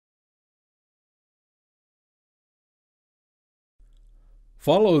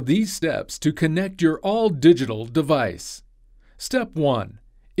Follow these steps to connect your all-digital device. Step 1.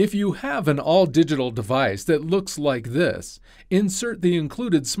 If you have an all-digital device that looks like this, insert the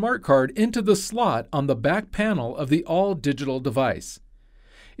included smart card into the slot on the back panel of the all-digital device.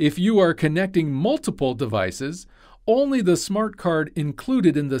 If you are connecting multiple devices, only the smart card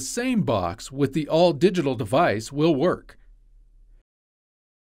included in the same box with the all-digital device will work.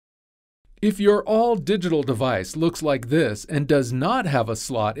 If your all-digital device looks like this and does not have a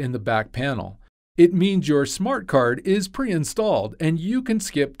slot in the back panel, it means your smart card is pre-installed and you can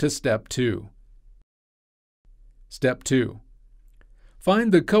skip to Step 2. Step 2.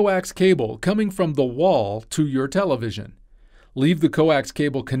 Find the coax cable coming from the wall to your television. Leave the coax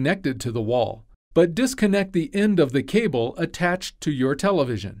cable connected to the wall, but disconnect the end of the cable attached to your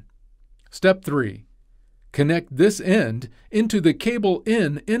television. Step 3. Connect this end into the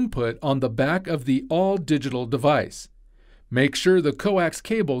cable-in input on the back of the all-digital device. Make sure the coax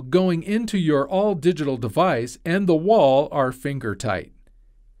cable going into your all-digital device and the wall are finger-tight.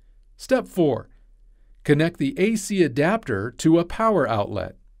 Step 4. Connect the AC adapter to a power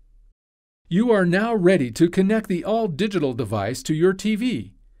outlet. You are now ready to connect the all-digital device to your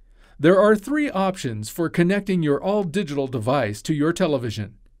TV. There are 3 options for connecting your all-digital device to your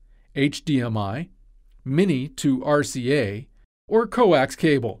television: HDMI, Mini to RCA, or coax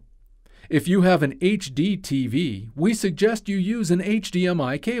cable. If you have an HD TV, we suggest you use an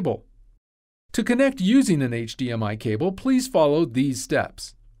HDMI cable. To connect using an HDMI cable, please follow these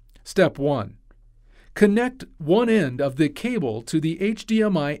steps. Step 1. Connect one end of the cable to the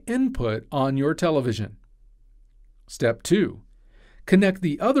HDMI input on your television. Step 2. Connect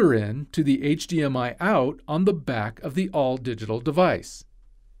the other end to the HDMI out on the back of the all-digital device.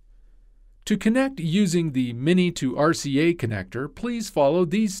 To connect using the Mini to RCA connector, please follow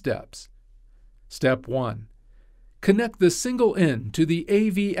these steps. Step 1. Connect the single end to the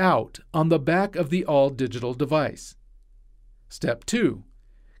AV out on the back of the all-digital device. Step 2.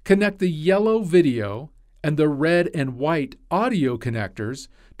 Connect the yellow video and the red and white audio connectors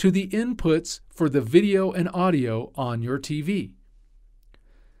to the inputs for the video and audio on your TV.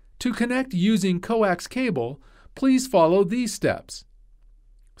 To connect using coax cable, please follow these steps.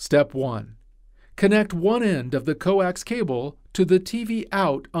 Step 1. Connect one end of the coax cable to the TV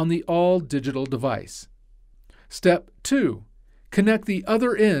out on the all-digital device. Step 2. Connect the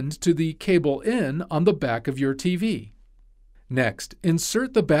other end to the cable in on the back of your TV. Next,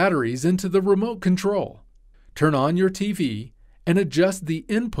 insert the batteries into the remote control. Turn on your TV and adjust the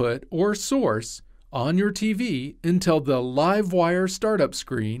input or source on your TV until the live wire startup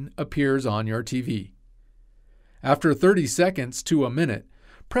screen appears on your TV. After 30 seconds to a minute,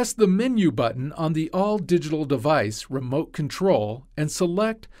 press the menu button on the all-digital device remote control and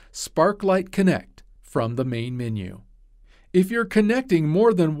select Sparklight Connect from the main menu. If you're connecting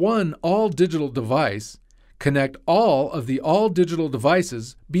more than one all-digital device, connect all of the all-digital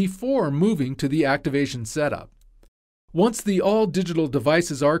devices before moving to the activation setup. Once the all-digital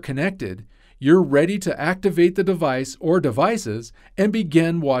devices are connected, you're ready to activate the device or devices and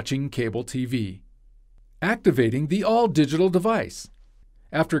begin watching cable TV. Activating the all-digital device.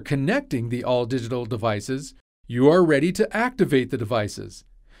 After connecting the all-digital devices, you are ready to activate the devices.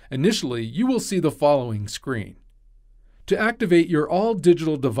 Initially, you will see the following screen. To activate your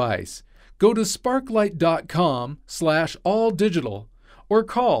all-digital device, go to sparklight.com/alldigital or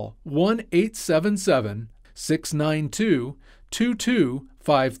call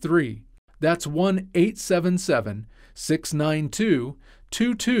 1-877-692-2253. That's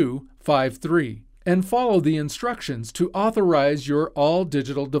 1-877-692-2253. And follow the instructions to authorize your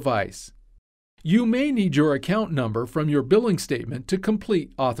all-digital device. You may need your account number from your billing statement to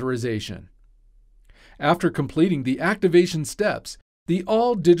complete authorization. After completing the activation steps, the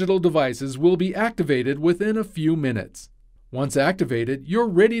all-digital devices will be activated within a few minutes. Once activated, you're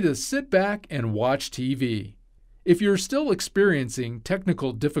ready to sit back and watch TV. If you're still experiencing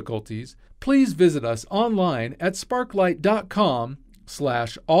technical difficulties, please visit us online at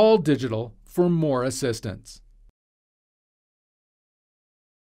sparklight.com/alldigital for more assistance.